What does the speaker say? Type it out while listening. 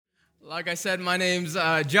Like I said, my name's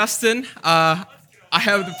Justin. I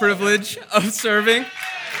have the privilege of serving.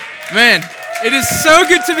 Man, it is so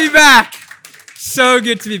good to be back. So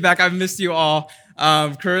good to be back. I've missed you all.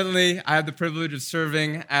 Currently, I have the privilege of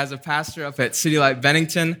serving as a pastor up at City Light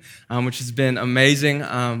Bennington, which has been amazing.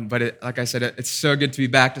 Like I said, it's so good to be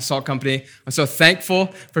back to Salt Company. I'm so thankful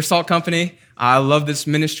for Salt Company. I love this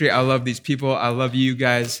ministry. I love these people. I love you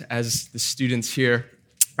guys as the students here.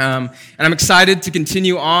 And I'm excited to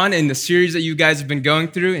continue on in the series that you guys have been going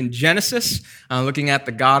through in Genesis, looking at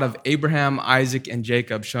the God of Abraham, Isaac, and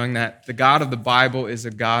Jacob, showing that the God of the Bible is a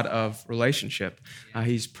God of relationship.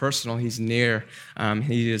 He's personal, he's near,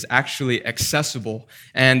 he is actually accessible.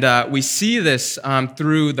 And we see this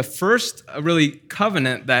through the first really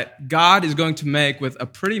covenant that God is going to make with a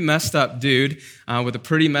pretty messed up dude, with a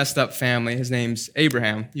pretty messed up family. His name's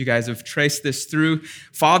Abraham. You guys have traced this through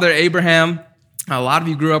Father Abraham. A lot of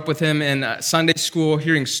you grew up with him in Sunday school,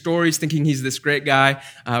 hearing stories, thinking he's this great guy.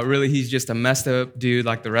 Really, he's just a messed up dude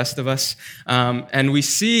like the rest of us. And we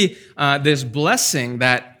see this blessing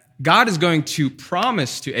that God is going to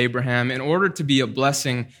promise to Abraham in order to be a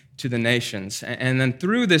blessing to the nations. And then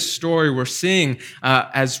through this story, we're seeing,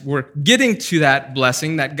 as we're getting to that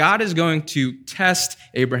blessing, that God is going to test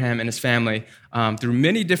Abraham and his family through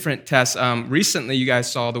many different tests. Recently, you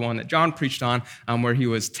guys saw the one that John preached on, where he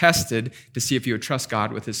was tested to see if he would trust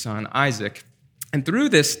God with his son, Isaac. And through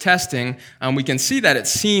this testing, we can see that it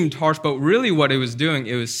seemed harsh, but really what it was doing,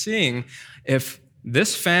 it was seeing if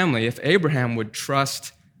this family, if Abraham would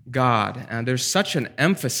trust God. And there's such an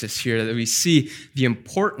emphasis here that we see the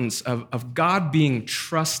importance of God being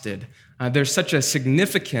trusted. There's such a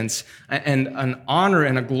significance and an honor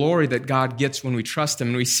and a glory that God gets when we trust him.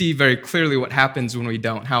 And we see very clearly what happens when we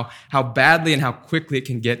don't, how badly and how quickly it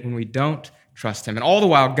can get when we don't trust him. And all the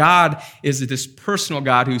while, God is this personal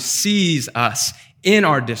God who sees us in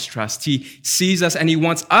our distrust. He sees us and he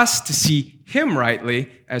wants us to see him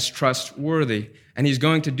rightly as trustworthy. And he's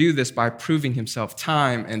going to do this by proving himself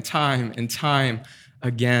time and time and time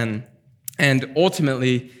again. And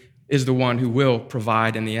ultimately is the one who will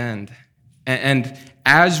provide in the end. And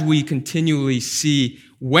as we continually see,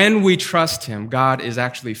 when we trust him, God is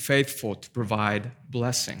actually faithful to provide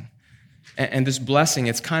blessing. And this blessing,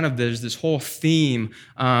 it's kind of, there's this whole theme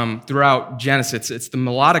throughout Genesis. It's the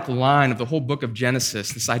melodic line of the whole book of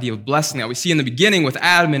Genesis, this idea of blessing that we see in the beginning with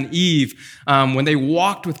Adam and Eve. When they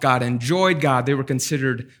walked with God, enjoyed God, they were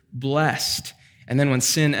considered blessed. And then when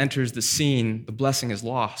sin enters the scene, the blessing is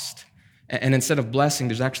lost. And instead of blessing,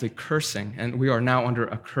 there's actually cursing. And we are now under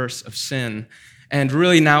a curse of sin. And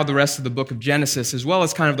really now the rest of the book of Genesis, as well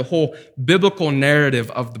as kind of the whole biblical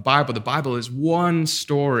narrative of the Bible is one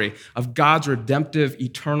story of God's redemptive,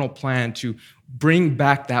 eternal plan to bring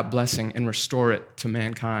back that blessing and restore it to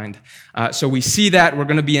mankind. So we see that. We're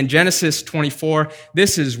going to be in Genesis 24.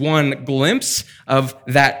 This is one glimpse of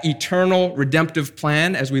that eternal redemptive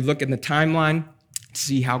plan as we look in the timeline to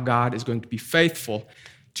see how God is going to be faithful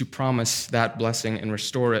to promise that blessing and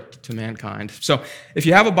restore it to mankind. So if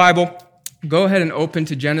you have a Bible, go ahead and open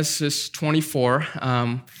to Genesis 24,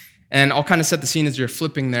 and I'll kind of set the scene as you're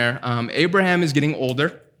flipping there. Abraham is getting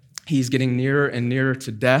older. He's getting nearer and nearer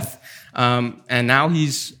to death, and now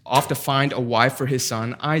he's off to find a wife for his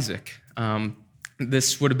son, Isaac.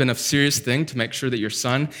 This would have been a serious thing to make sure that your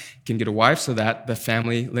son can get a wife so that the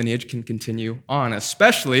family lineage can continue on,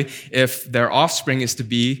 especially if their offspring is to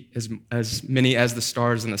be as many as the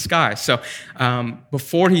stars in the sky. So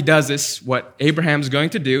before he does this, what Abraham's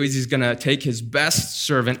going to do is he's going to take his best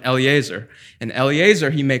servant, Eliezer. And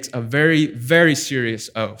Eliezer, he makes a very, very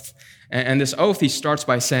serious oath. And this oath, he starts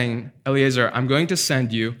by saying, Eliezer, I'm going to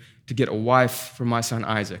send you to get a wife for my son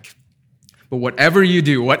Isaac. But whatever you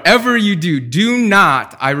do, do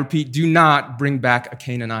not, I repeat, do not bring back a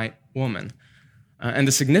Canaanite woman. And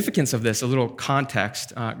the significance of this, a little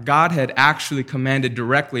context, God had actually commanded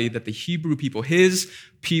directly that the Hebrew people, his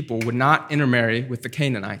people, would not intermarry with the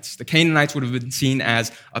Canaanites. The Canaanites would have been seen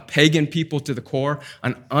as a pagan people to the core,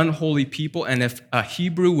 an unholy people, and if a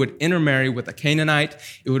Hebrew would intermarry with a Canaanite,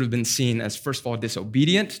 it would have been seen as, first of all,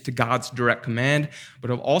 disobedient to God's direct command,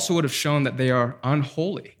 but it also would have shown that they are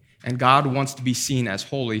unholy. And God wants to be seen as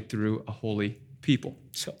holy through a holy people.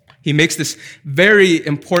 So he makes this very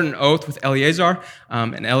important oath with Eliezer,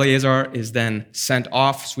 and Eliezer is then sent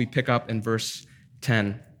off. So we pick up in verse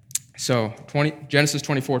 10. So Genesis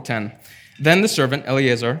 24:10. Then the servant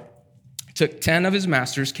Eliezer took 10 of his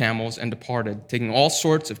master's camels and departed, taking all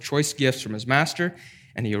sorts of choice gifts from his master,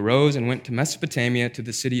 and he arose and went to Mesopotamia to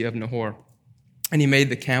the city of Nahor. And he made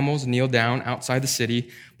the camels kneel down outside the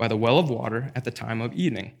city by the well of water at the time of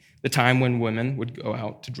evening, the time when women would go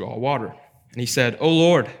out to draw water. And he said, O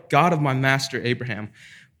Lord, God of my master Abraham,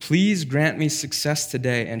 please grant me success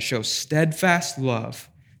today and show steadfast love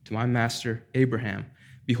to my master Abraham.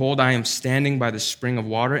 Behold, I am standing by the spring of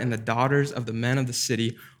water, and the daughters of the men of the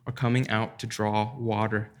city are coming out to draw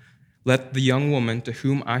water. Let the young woman to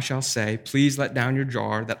whom I shall say, please let down your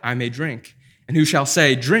jar that I may drink, and who shall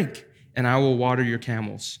say, drink, and I will water your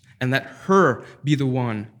camels. And let her be the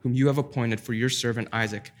one whom you have appointed for your servant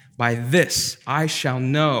Isaac. By this I shall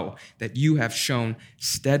know that you have shown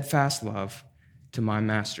steadfast love to my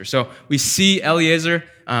master. So we see Eliezer.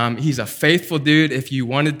 He's a faithful dude. If you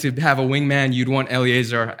wanted to have a wingman, you'd want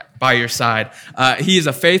Eliezer by your side. He is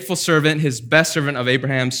a faithful servant, his best servant of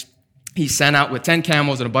Abraham's. He's sent out with 10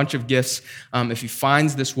 camels and a bunch of gifts. If he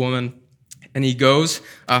finds this woman and he goes,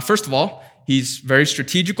 first of all, he's very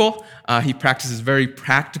strategical. He practices very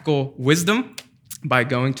practical wisdom by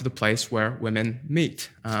going to the place where women meet.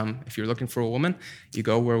 If you're looking for a woman, you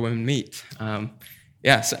go where women meet.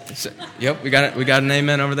 Yep, we got an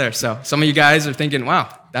amen over there. So some of you guys are thinking, wow,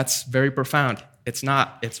 that's very profound. It's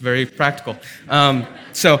not. It's very practical.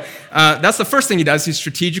 So that's the first thing he does. He's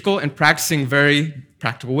strategical and practicing very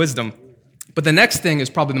practical wisdom. But the next thing is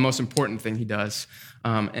probably the most important thing he does.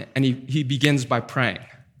 And he begins by praying.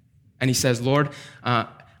 And he says, Lord, I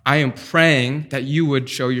am praying that you would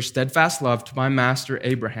show your steadfast love to my master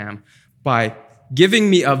Abraham by giving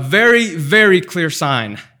me a very, very clear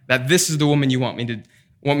sign that this is the woman you want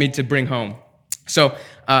me to bring home. So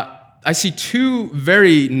I see two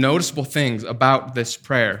very noticeable things about this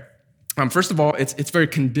prayer. First of all, it's very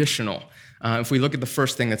conditional. If we look at the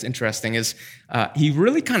first thing that's interesting is he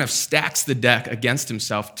really kind of stacks the deck against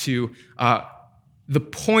himself to the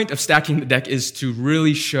point of stacking the deck is to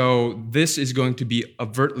really show this is going to be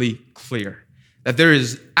overtly clear, that there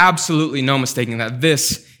is absolutely no mistaking that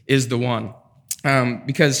this is the one.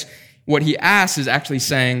 Because what he asks is actually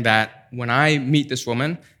saying that when I meet this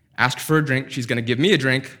woman, ask for a drink, she's going to give me a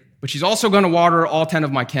drink, but she's also going to water all 10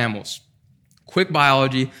 of my camels. Quick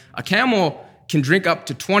biology, a camel can drink up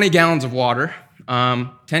to 20 gallons of water.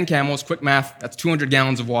 10 camels, quick math, that's 200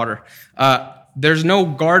 gallons of water. There's no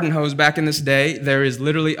garden hose back in this day. There is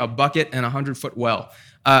literally a bucket and a 100-foot well.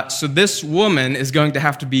 So this woman is going to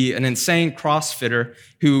have to be an insane CrossFitter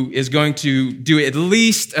who is going to do at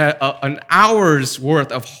least an hour's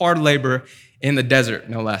worth of hard labor in the desert,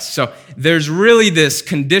 no less. So there's really this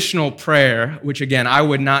conditional prayer, which again, I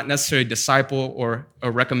would not necessarily disciple or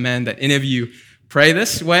recommend that any of you pray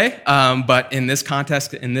this way. But in this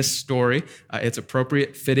context, in this story, it's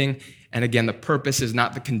appropriate, fitting. And again, the purpose is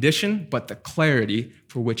not the condition, but the clarity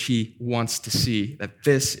for which he wants to see that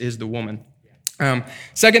this is the woman.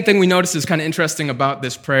 Second thing we notice is kind of interesting about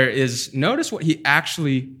this prayer is notice what he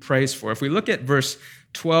actually prays for. If we look at verse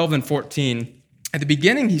 12 and 14, at the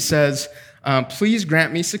beginning he says, please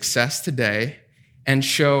grant me success today and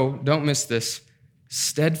show, don't miss this,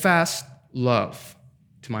 steadfast love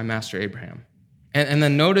to my master Abraham. And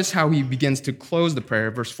then notice how he begins to close the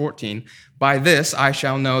prayer, verse 14. By this I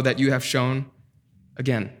shall know that you have shown,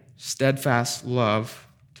 again, steadfast love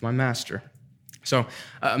to my master. So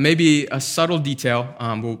maybe a subtle detail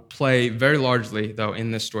will play very largely, though,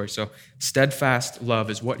 in this story. So steadfast love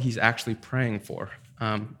is what he's actually praying for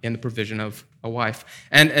in the provision of a wife.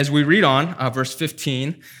 And as we read on, verse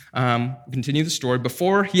 15, continue the story.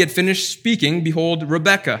 Before he had finished speaking, behold,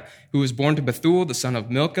 Rebekah, who was born to Bethuel, the son of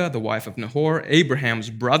Milcah, the wife of Nahor, Abraham's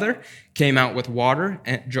brother, came out with water,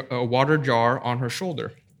 a water jar on her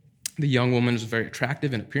shoulder. The young woman was very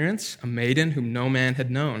attractive in appearance, a maiden whom no man had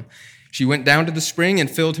known. She went down to the spring and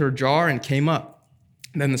filled her jar and came up.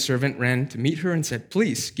 Then the servant ran to meet her and said,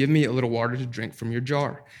 please, give me a little water to drink from your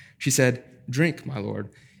jar. She said, drink, my lord.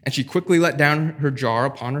 And she quickly let down her jar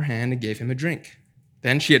upon her hand and gave him a drink.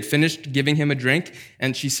 Then she had finished giving him a drink,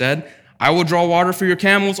 and she said, I will draw water for your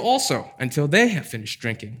camels also, until they have finished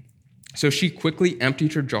drinking. So she quickly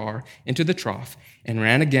emptied her jar into the trough and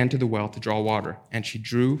ran again to the well to draw water, and she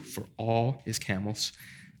drew for all his camels.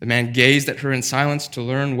 The man gazed at her in silence to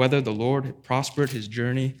learn whether the Lord had prospered his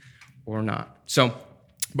journey or not. So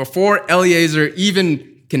before Eliezer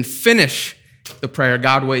even can finish the prayer,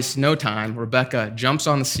 God wastes no time. Rebekah jumps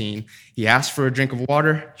on the scene. He asks for a drink of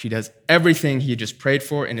water. She does everything he just prayed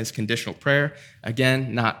for in his conditional prayer.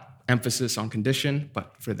 Again, not emphasis on condition,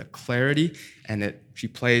 but for the clarity, and that she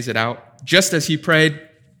plays it out just as he prayed.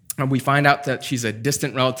 And we find out that she's a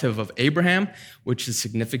distant relative of Abraham, which is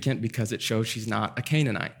significant because it shows she's not a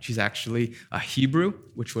Canaanite. She's actually a Hebrew,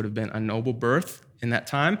 which would have been a noble birth in that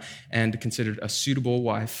time and considered a suitable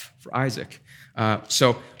wife for Isaac.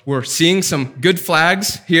 So we're seeing some good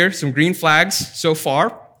flags here, some green flags so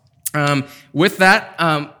far. With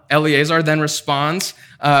that, Eleazar then responds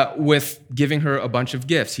with giving her a bunch of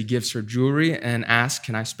gifts. He gives her jewelry and asks,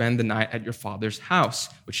 "Can I spend the night at your father's house?"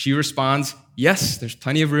 Which she responds, "Yes, there's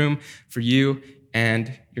plenty of room for you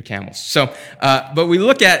and your camels." So, but we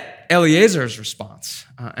look at Eleazar's response,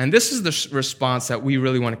 and this is the response that we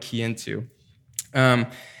really want to key into.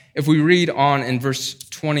 If we read on in verse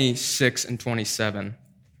 26 and 27,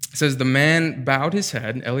 it says, "The man bowed his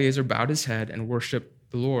head, Eleazar bowed his head and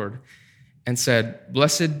worshiped the Lord, and said,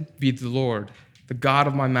 'Blessed be the Lord, the God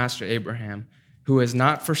of my master Abraham, who has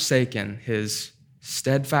not forsaken his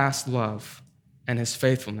steadfast love and his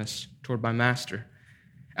faithfulness toward my master.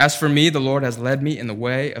 As for me, the Lord has led me in the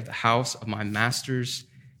way of the house of my master's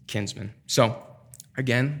kinsman.'" So,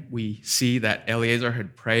 again, we see that Eleazar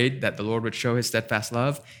had prayed that the Lord would show his steadfast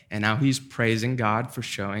love, and now he's praising God for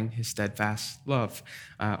showing his steadfast love.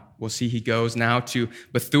 We'll see he goes now to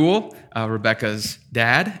Bethuel, Rebekah's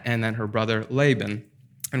dad, and then her brother Laban.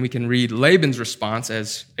 And we can read Laban's response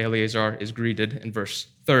as Eleazar is greeted in verse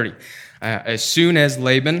 30. "As soon as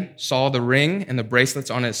Laban saw the ring and the bracelets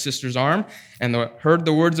on his sister's arm and heard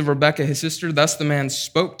the words of Rebekah, his sister, 'Thus the man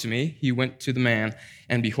spoke to me,' he went to the man,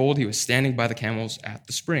 and behold, he was standing by the camels at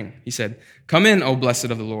the spring. He said, 'Come in, O blessed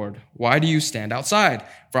of the Lord. Why do you stand outside?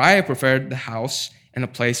 For I have prepared the house and a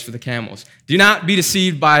place for the camels.'" Do not be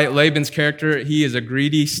deceived by Laban's character. He is a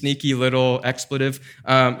greedy, sneaky little expletive.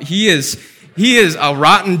 He is a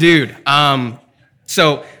rotten dude.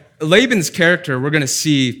 So Laban's character, we're going to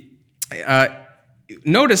see,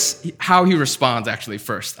 notice how he responds actually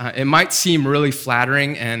first. It might seem really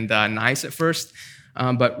flattering and nice at first,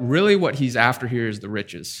 but really what he's after here is the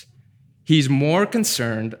riches. He's more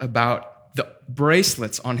concerned about the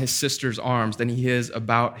bracelets on his sister's arms than he is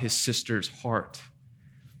about his sister's heart.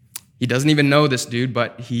 He doesn't even know this dude,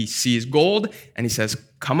 but he sees gold, and he says,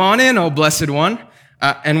 "Come on in, O blessed one."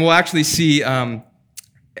 And we'll actually see,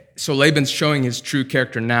 so Laban's showing his true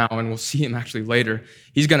character now, and we'll see him actually later.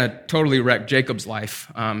 He's going to totally wreck Jacob's life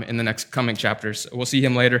in the next coming chapters. We'll see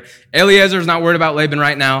him later. Eleazar's not worried about Laban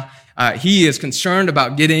right now. He is concerned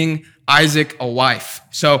about getting Isaac a wife.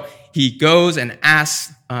 So he goes and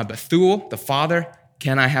asks Bethuel, the father,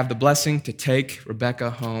 "Can I have the blessing to take Rebekah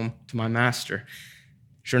home to my master?"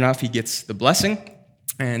 Sure enough, he gets the blessing,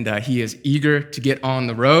 and he is eager to get on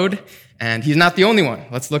the road. And he's not the only one.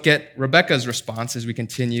 Let's look at Rebekah's response as we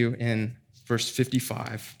continue in verse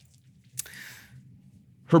 55.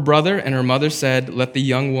 "Her brother and her mother said, 'Let the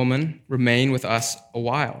young woman remain with us a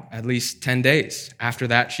while, at least 10 days. After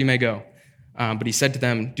that, she may go.' But he said to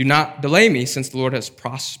them, 'Do not delay me, since the Lord has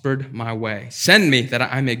prospered my way. Send me that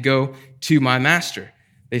I may go to my master.'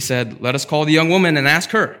 They said, 'Let us call the young woman and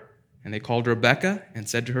ask her.' And they called Rebekah and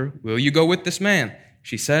said to her, 'Will you go with this man?'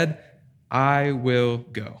 She said, 'I will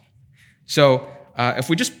go.'" So if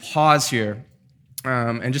we just pause here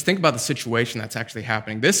and just think about the situation that's actually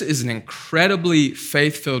happening, this is an incredibly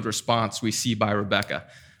faith-filled response we see by Rebekah.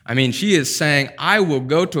 I mean, she is saying, "I will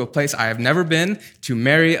go to a place I have never been to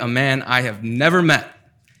marry a man I have never met."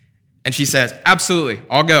 And she says, "Absolutely,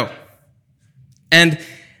 I'll go." And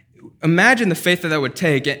imagine the faith that would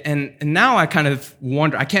take. And now I kind of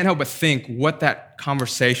wonder, I can't help but think what that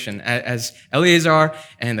conversation, as Eleazar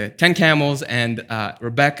and the 10 camels and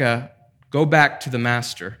Rebekah go back to the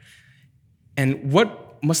master, and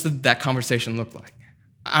what must that conversation look like?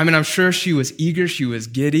 I mean, I'm sure she was eager, she was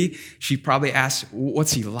giddy. She probably asked,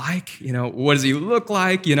 "What's he like? What does he look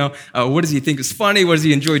like? What does he think is funny? What does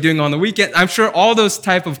he enjoy doing on the weekend?" I'm sure all those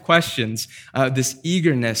type of questions, this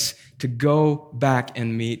eagerness to go back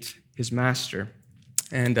and meet his master.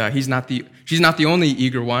 And she's not the only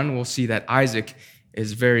eager one. We'll see that Isaac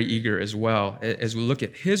is very eager as well, as we look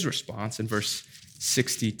at his response in verse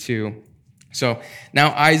 62. So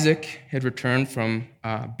now Isaac had returned from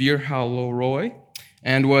Beer-Halal-Roi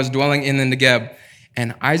and was dwelling in the Negeb.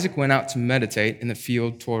 And Isaac went out to meditate in the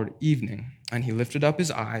field toward evening. And he lifted up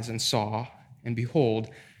his eyes and saw, and behold,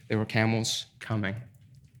 there were camels coming.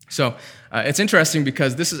 So it's interesting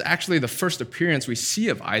because this is actually the first appearance we see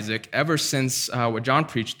of Isaac ever since what John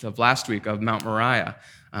preached of last week of Mount Moriah.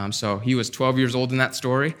 So he was 12 years old in that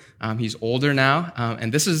story. He's older now,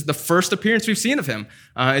 and this is the first appearance we've seen of him.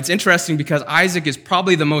 It's interesting because Isaac is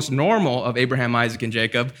probably the most normal of Abraham, Isaac, and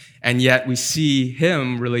Jacob, and yet we see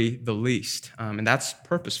him really the least, and that's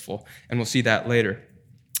purposeful, and we'll see that later.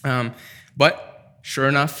 But sure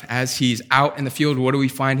enough, as he's out in the field, what do we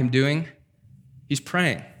find him doing? He's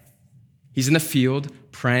praying. He's in the field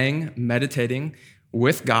praying, meditating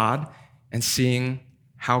with God, and seeing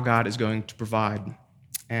how God is going to provide.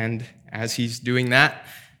 And as he's doing that,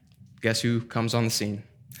 guess who comes on the scene?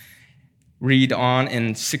 Read on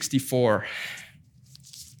in 64.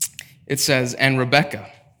 it says, "And Rebekah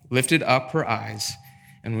lifted up her eyes,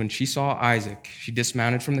 and when she saw Isaac, she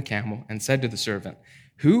dismounted from the camel and said to the servant,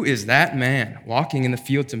 'Who is that man walking in the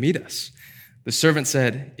field to meet us?' The servant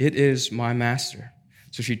said, 'It is my master.'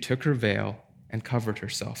 So she took her veil and covered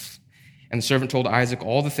herself. And the servant told Isaac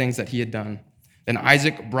all the things that he had done. Then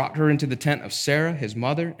Isaac brought her into the tent of Sarah, his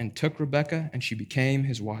mother, and took Rebekah, and she became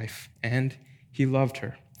his wife, and he loved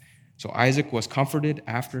her. So Isaac was comforted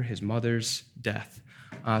after his mother's death."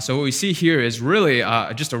 So what we see here is really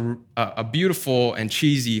just a beautiful and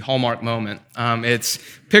cheesy Hallmark moment. It's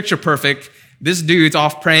picture perfect. This dude's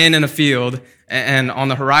off praying in a field, and on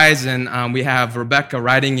the horizon, we have Rebekah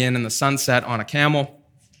riding in the sunset on a camel.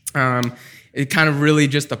 It kind of really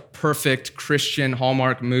just a perfect Christian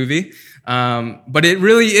Hallmark movie. But it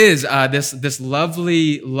really is this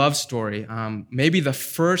lovely love story. Maybe the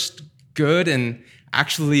first good and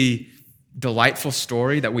actually delightful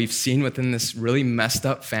story that we've seen within this really messed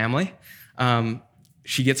up family.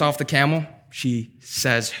 She gets off the camel. She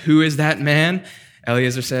says, "Who is that man?"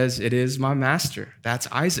 Eliezer says, "It is my master." That's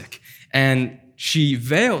Isaac. And she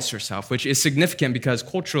veils herself, which is significant because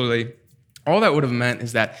culturally, all that would have meant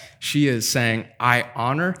is that she is saying, "I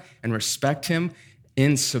honor and respect him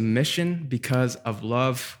in submission because of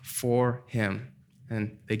love for him."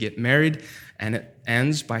 And they get married, and it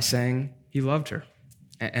ends by saying he loved her.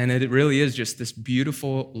 And it really is just this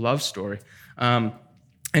beautiful love story. And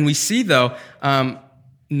we see, though,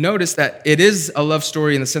 notice that it is a love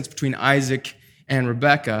story in the sense between Isaac and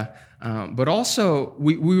Rebekah, but also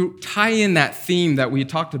we tie in that theme that we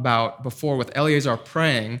talked about before with Eliezer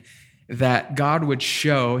praying that God would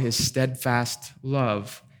show his steadfast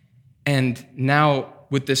love. And now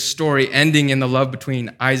with this story ending in the love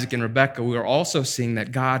between Isaac and Rebekah, we are also seeing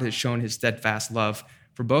that God has shown his steadfast love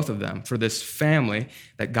for both of them, for this family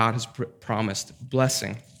that God has promised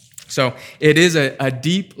blessing. So it is a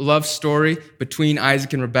deep love story between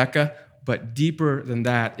Isaac and Rebekah, but deeper than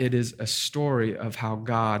that, it is a story of how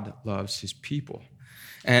God loves his people.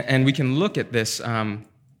 And we can look at this,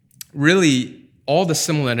 really all the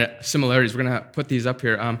similarities. We're going to put these up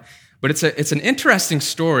here. But it's an interesting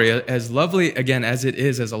story, as lovely, again, as it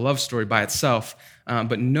is as a love story by itself.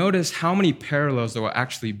 But notice how many parallels there will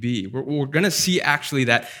actually be. We're going to see actually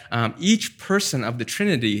that each person of the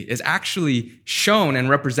Trinity is actually shown and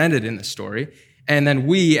represented in the story. And then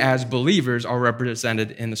we as believers are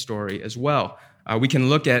represented in the story as well. We can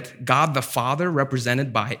look at God the Father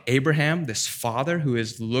represented by Abraham, this father who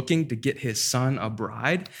is looking to get his son a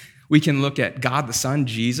bride. We can look at God the Son,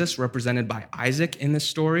 Jesus, represented by Isaac in this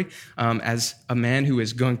story as a man who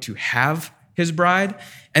is going to have his bride.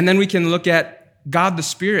 And then we can look at God the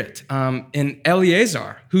Spirit in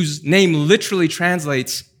Eliezer, whose name literally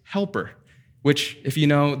translates helper, which, if you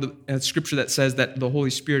know the scripture that says that the Holy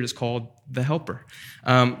Spirit is called the helper.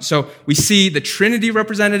 So we see the Trinity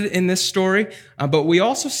represented in this story, but we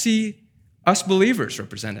also see us believers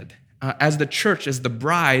represented as the church, as the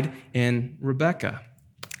bride in Rebekah.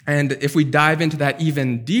 And if we dive into that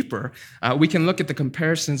even deeper, we can look at the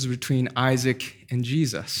comparisons between Isaac and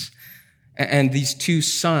Jesus. And these two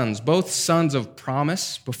sons, both sons of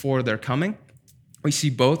promise before their coming. We see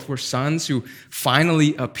both were sons who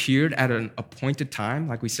finally appeared at an appointed time.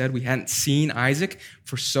 Like we said, we hadn't seen Isaac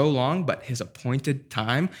for so long, but his appointed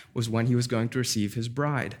time was when he was going to receive his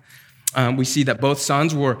bride. We see that both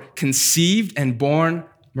sons were conceived and born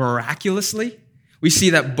miraculously. We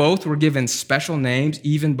see that both were given special names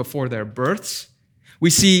even before their births.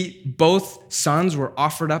 We see both sons were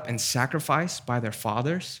offered up in sacrifice by their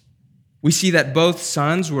fathers. We see that both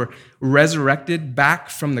sons were resurrected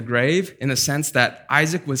back from the grave in the sense that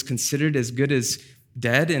Isaac was considered as good as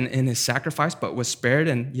dead in his sacrifice, but was spared,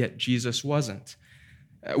 and yet Jesus wasn't.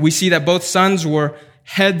 We see that both sons were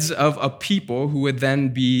heads of a people who would then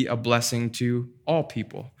be a blessing to all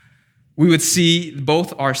people. We would see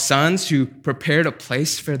both our sons who prepared a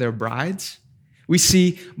place for their brides. We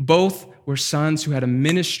see both were sons who had a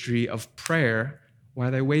ministry of prayer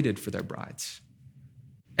while they waited for their brides.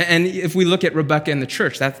 And if we look at Rebekah and the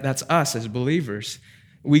church, that's us as believers.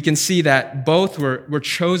 We can see that both were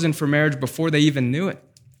chosen for marriage before they even knew it.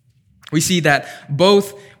 We see that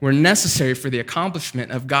both were necessary for the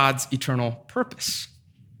accomplishment of God's eternal purpose.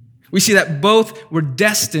 We see that both were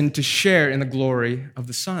destined to share in the glory of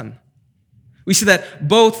the Son. We see that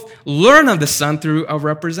both learn of the Son through a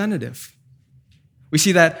representative. We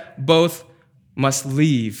see that both must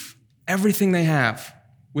leave everything they have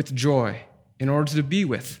with joy in order to be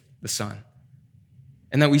with the Son.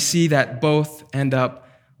 And that we see that both end up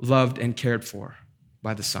loved and cared for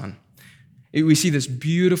by the Son. We see this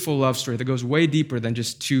beautiful love story that goes way deeper than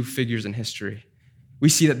just two figures in history. we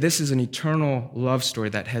see that this is an eternal love story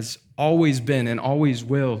that has always been and always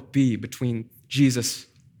will be between Jesus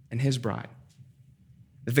and his bride.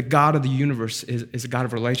 That the God of the universe is a God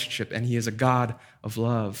of relationship, and he is a God of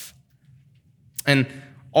love. And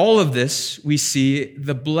all of this, we see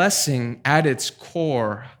the blessing at its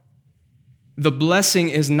core. The blessing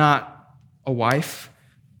is not a wife,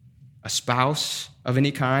 a spouse of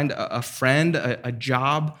any kind, a friend, a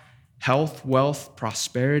job, health, wealth,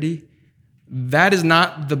 prosperity. That is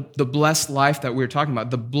not the blessed life that we're talking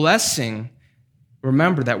about. The blessing,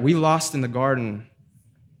 remember, that we lost in the garden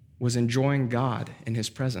was enjoying God in his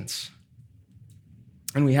presence.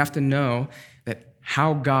 And we have to know that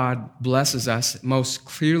how God blesses us, most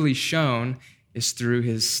clearly shown, is through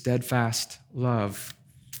his steadfast love.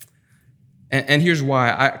 And here's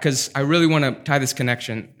why, because I really want to tie this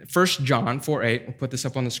connection. 1 John 4:8, we'll put this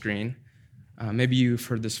up on the screen. Maybe you've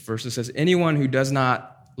heard this verse. It says, anyone who does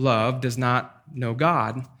not love does not know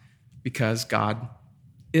God, because God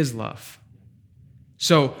is love.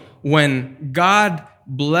 So when God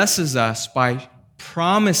blesses us by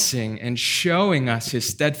promising and showing us his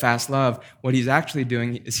steadfast love, what he's actually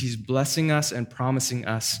doing is he's blessing us and promising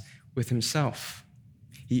us with himself.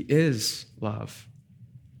 He is love.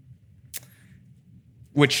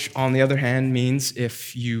 Which, on the other hand, means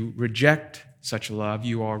if you reject such a love,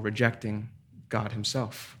 you are rejecting God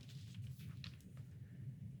himself.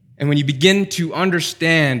 And when you begin to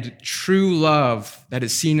understand true love that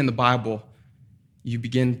is seen in the Bible, you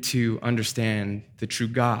begin to understand the true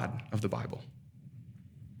God of the Bible.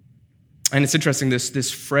 And it's interesting,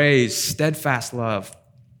 this phrase, steadfast love,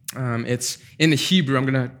 it's in the Hebrew, I'm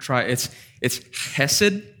going to try, it's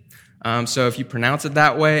hesed. So if you pronounce it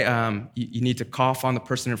that way, you need to cough on the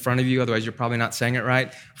person in front of you, otherwise you're probably not saying it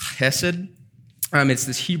right. Hesed. It's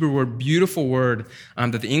this Hebrew word, beautiful word,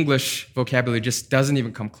 that the English vocabulary just doesn't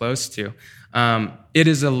even come close to. It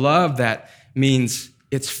is a love that means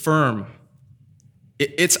it's firm.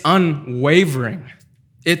 It's unwavering.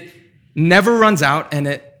 It never runs out, and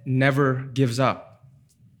it never gives up.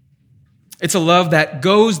 It's a love that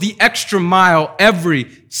goes the extra mile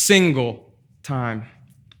every single time.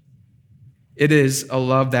 It is a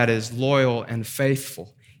love that is loyal and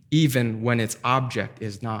faithful, even when its object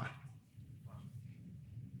is not.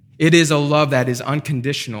 It is a love that is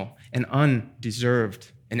unconditional and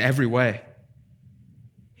undeserved in every way.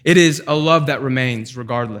 It is a love that remains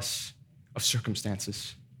regardless of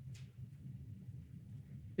circumstances.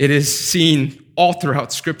 It is seen all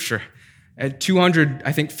throughout Scripture. At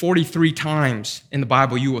 43 times in the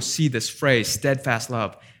Bible, you will see this phrase, steadfast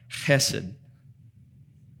love, hesed.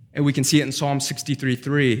 And we can see it in Psalm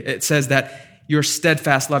 63:3. It says that your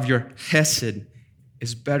steadfast love, your hesed,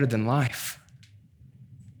 is better than life.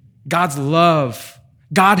 God's love,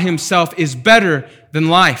 God himself is better than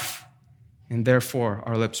life, and therefore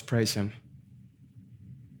our lips praise him.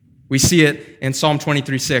 We see it in Psalm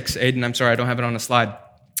 23:6. Aiden, I'm sorry, I don't have it on the slide.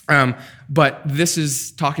 But this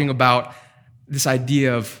is talking about this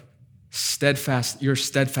idea of your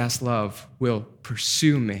steadfast love will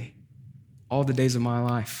pursue me all the days of my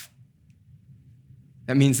life.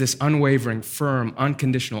 That means this unwavering, firm,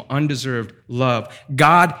 unconditional, undeserved love.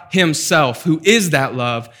 God himself, who is that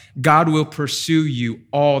love, God will pursue you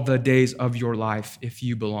all the days of your life if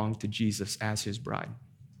you belong to Jesus as his bride.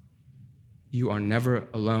 You are never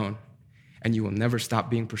alone, and you will never stop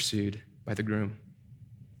being pursued by the groom.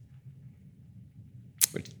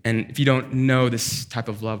 And if you don't know this type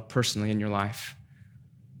of love personally in your life,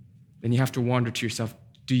 then you have to wonder to yourself,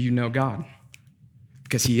 do you know God?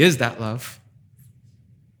 Because he is that love.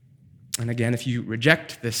 And again, if you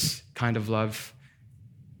reject this kind of love,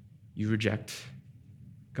 you reject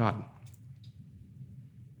God.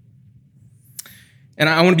 And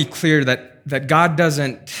I want to be clear that God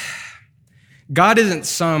isn't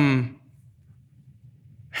some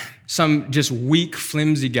just weak,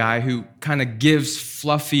 flimsy guy who kind of gives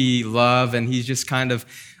fluffy love, and he just kind of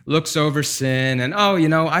looks over sin and,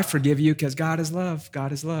 I forgive you because God is love.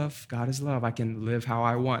 God is love. God is love. I can live how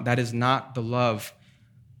I want. That is not the love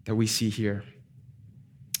that we see here.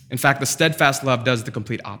 In fact, the steadfast love does the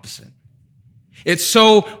complete opposite. It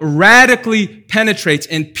so radically penetrates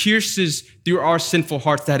and pierces through our sinful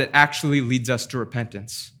hearts that it actually leads us to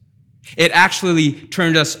repentance. It actually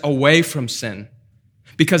turned us away from sin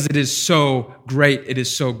because it is so great, it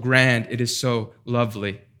is so grand, it is so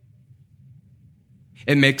lovely.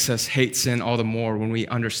 It makes us hate sin all the more when we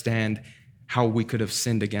understand how we could have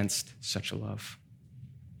sinned against such a love.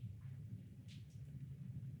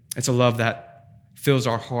 It's a love that fills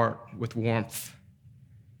our heart with warmth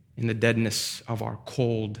in the deadness of our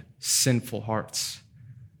cold, sinful hearts.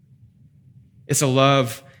 It's a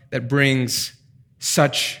love that brings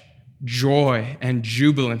such joy and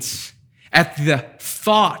jubilance at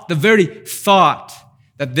the very thought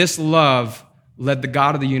that this love led the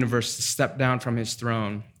God of the universe to step down from his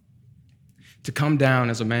throne, to come down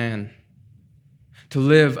as a man, to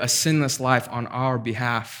live a sinless life on our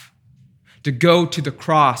behalf, to go to the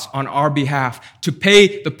cross on our behalf, to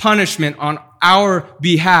pay the punishment on our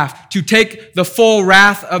behalf, to take the full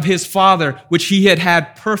wrath of his Father, which he had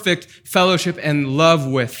had perfect fellowship and love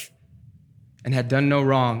with, and had done no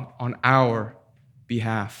wrong on our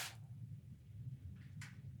behalf.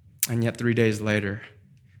 And yet 3 days later,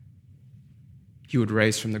 he would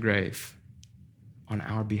rise from the grave on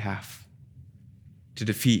our behalf to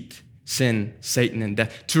defeat sin, Satan, and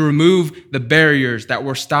death, to remove the barriers that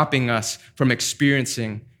were stopping us from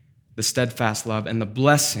experiencing the steadfast love and the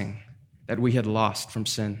blessing that we had lost from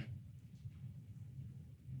sin.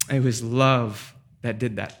 It was love that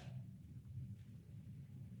did that.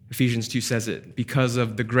 Ephesians 2 says it, because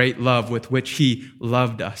of the great love with which he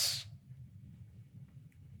loved us.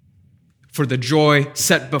 For the joy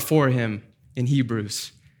set before him in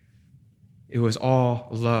Hebrews, it was all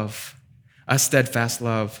love, a steadfast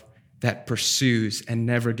love that pursues and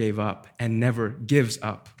never gave up and never gives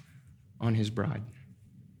up on his bride.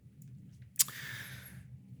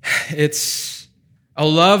 It's a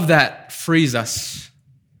love that frees us.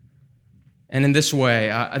 And in this way,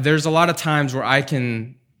 there's a lot of times where I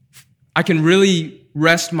can really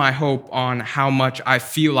rest my hope on how much I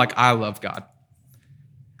feel like I love God.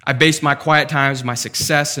 I base my quiet times, my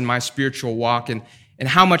success, and my spiritual walk and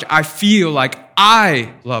how much I feel like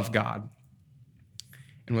I love God.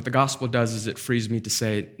 And what the gospel does is it frees me to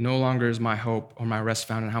say, no longer is my hope or my rest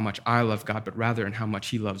found in how much I love God, but rather in how much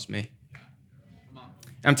he loves me.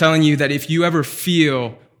 I'm telling you that if you ever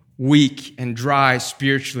feel weak and dry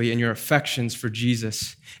spiritually in your affections for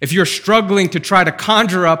Jesus, if you're struggling to try to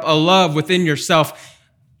conjure up a love within yourself,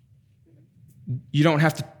 you don't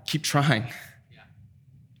have to keep trying.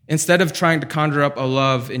 Instead of trying to conjure up a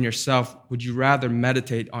love in yourself, would you rather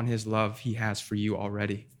meditate on his love he has for you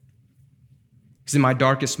already? Because in my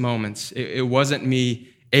darkest moments, it wasn't me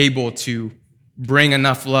able to bring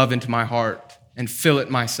enough love into my heart and fill it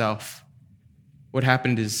myself. What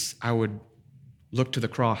happened is I would look to the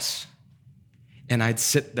cross and I'd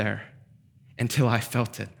sit there until I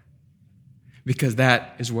felt it. Because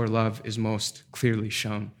that is where love is most clearly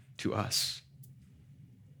shown to us.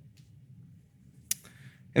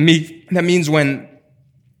 And that means when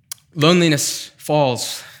loneliness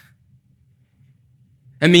falls,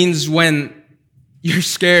 it means when you're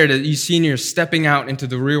scared, you see you're stepping out into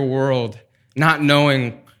the real world, not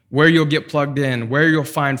knowing where you'll get plugged in, where you'll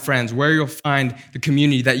find friends, where you'll find the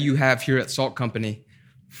community that you have here at Salt Company.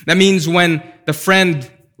 That means when the friend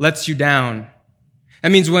lets you down.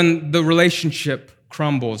 That means when the relationship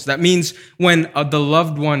crumbles. That means when the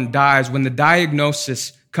loved one dies, when the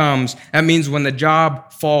diagnosis comes. That means when the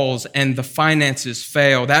job falls and the finances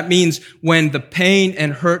fail. That means when the pain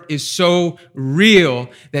and hurt is so real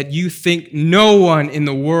that you think no one in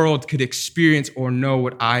the world could experience or know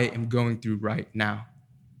what I am going through right now.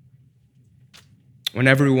 When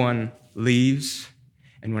everyone leaves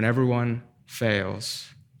and when everyone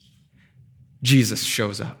fails, Jesus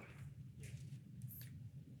shows up.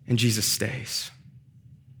 And Jesus stays.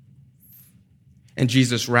 And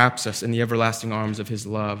Jesus wraps us in the everlasting arms of his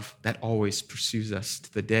love that always pursues us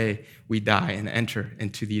to the day we die and enter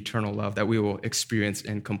into the eternal love that we will experience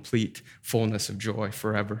in complete fullness of joy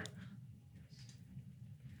forever.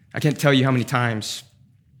 I can't tell you how many times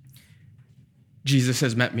Jesus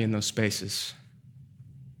has met me in those spaces.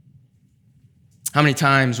 How many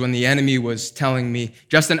times when the enemy was telling me,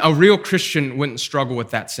 Justin, a real Christian wouldn't struggle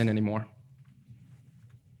with that sin anymore.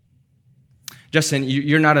 Justin,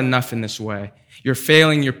 you're not enough in this way. You're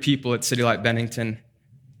failing your people at City Light Bennington.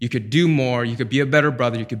 You could do more. You could be a better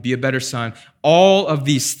brother. You could be a better son. All of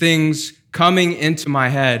these things coming into my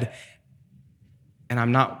head, and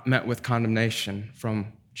I'm not met with condemnation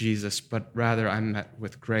from Jesus, but rather I'm met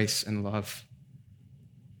with grace and love.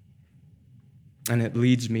 And it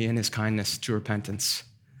leads me in his kindness to repentance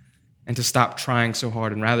and to stop trying so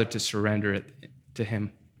hard and rather to surrender it to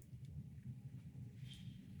him.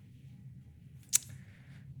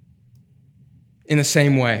 In the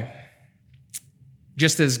same way,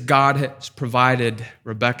 just as God has provided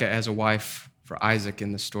Rebekah as a wife for Isaac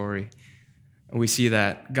in the story, and we see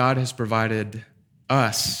that God has provided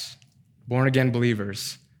us, born-again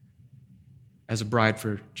believers, as a bride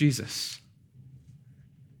for Jesus.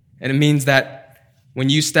 And it means that when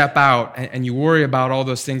you step out and you worry about all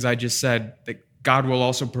those things I just said, that God will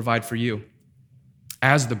also provide for you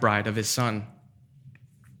as the bride of his son.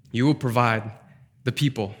 You will provide the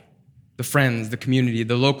people, the friends, the community,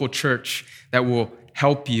 the local church that will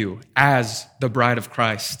help you as the bride of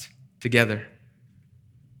Christ together.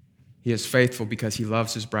 He is faithful because he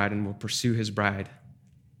loves his bride and will pursue his bride.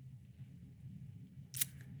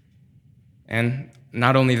 And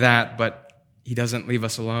not only that, but he doesn't leave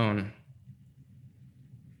us alone.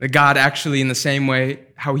 That God actually, in the same way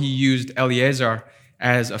how he used Eliezer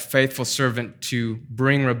as a faithful servant to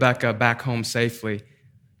bring Rebekah back home safely,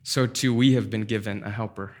 so too we have been given a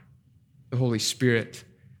helper, the Holy Spirit,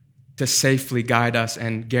 to safely guide us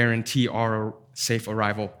and guarantee our safe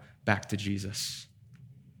arrival back to Jesus.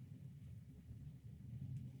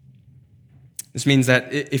 This means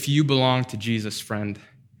that if you belong to Jesus, friend,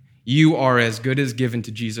 you are as good as given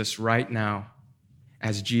to Jesus right now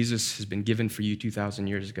as Jesus has been given for you 2,000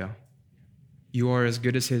 years ago. You are as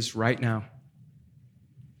good as his right now.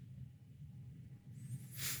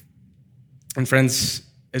 And friends,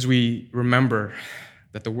 as we remember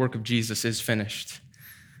that the work of Jesus is finished,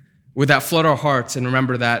 would that flood our hearts and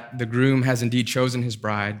remember that the groom has indeed chosen his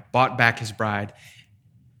bride, bought back his bride,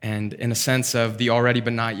 and in a sense of the already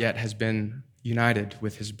but not yet has been united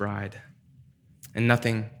with his bride. And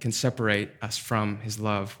nothing can separate us from his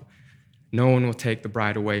love. No one will take the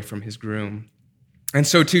bride away from his groom. And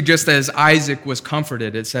so too, just as Isaac was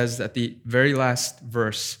comforted, it says at the very last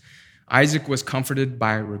verse, Isaac was comforted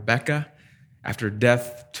by Rebekah after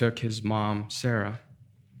death took his mom, Sarah.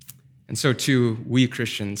 And so too, we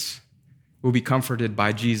Christians will be comforted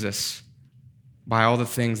by Jesus, by all the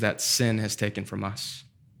things that sin has taken from us.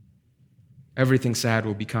 Everything sad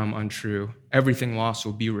will become untrue. Everything lost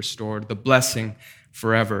will be restored. The blessing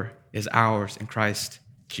forever is ours in Christ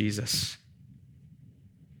Jesus.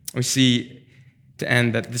 We see to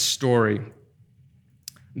end that this story,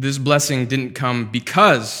 this blessing didn't come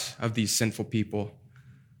because of these sinful people,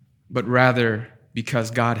 but rather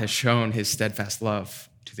because God has shown his steadfast love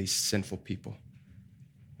to these sinful people.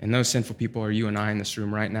 And those sinful people are you and I in this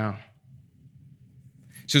room right now.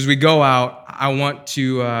 So as we go out, I want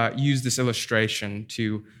to use this illustration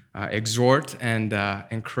to exhort and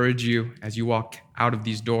encourage you as you walk out of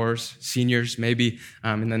these doors, seniors, maybe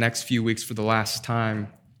in the next few weeks for the last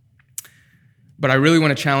time. But I really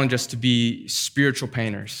want to challenge us to be spiritual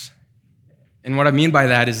painters. And what I mean by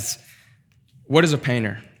that is, what is a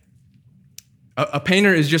painter? A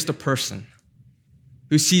painter is just a person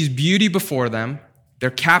who sees beauty before them, they're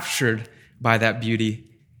captured by that beauty,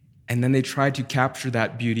 and then they try to capture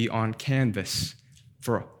that beauty on canvas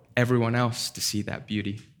for everyone else to see that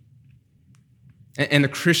beauty. And the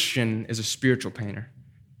Christian is a spiritual painter.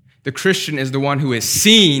 The Christian is the one who has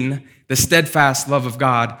seen the steadfast love of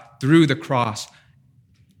God through the cross,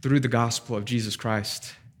 through the gospel of Jesus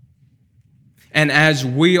Christ. And as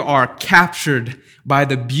we are captured by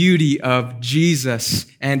the beauty of Jesus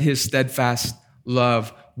and his steadfast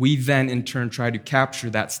love, we then in turn try to capture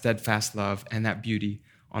that steadfast love and that beauty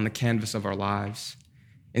on the canvas of our lives.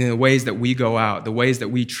 And in the ways that we go out, the ways that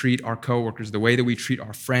we treat our coworkers, the way that we treat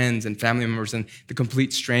our friends and family members and the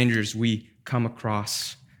complete strangers we come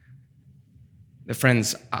across. The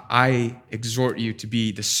friends, I exhort you to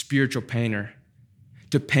be the spiritual painter,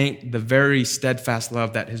 to paint the very steadfast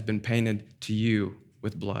love that has been painted to you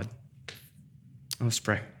with blood. Let's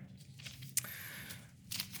pray.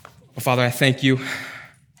 Oh, Father, I thank you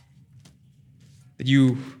that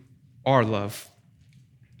you are love.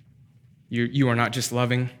 You are not just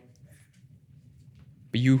loving,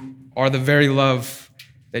 but you are the very love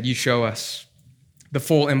that you show us, the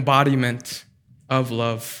full embodiment of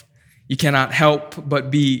love. You cannot help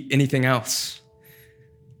but be anything else.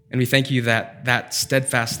 And we thank you that that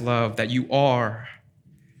steadfast love that you are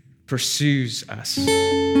pursues us.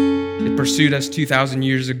 It pursued us 2,000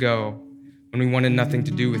 years ago when we wanted nothing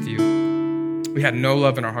to do with you. We had no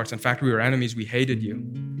love in our hearts. In fact, we were enemies. We hated you.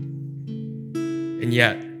 And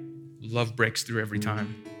yet, love breaks through every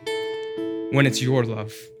time. When it's your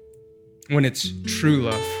love, when it's true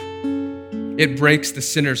love, it breaks the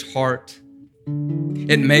sinner's heart.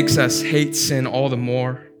 It makes us hate sin all the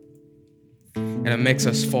more. And it makes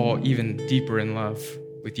us fall even deeper in love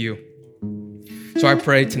with you. So I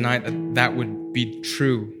pray tonight that that would be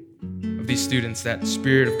true of these students, that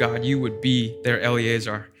Spirit of God, you would be their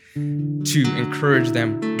Eliezer to encourage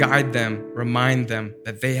them, guide them, remind them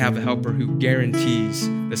that they have a helper who guarantees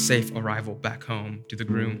the safe arrival back home to the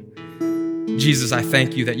groom. Jesus, I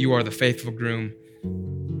thank you that you are the faithful groom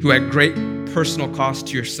who at great personal cost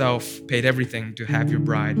to yourself paid everything to have your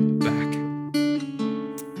bride back.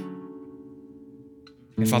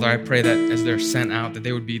 And Father, I pray that as they're sent out, that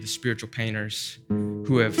they would be the spiritual painters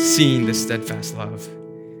who have seen this steadfast love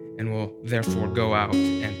and will therefore go out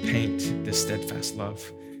and paint this steadfast love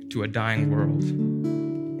to a dying world.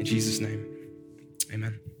 In Jesus' name,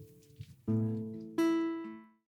 amen.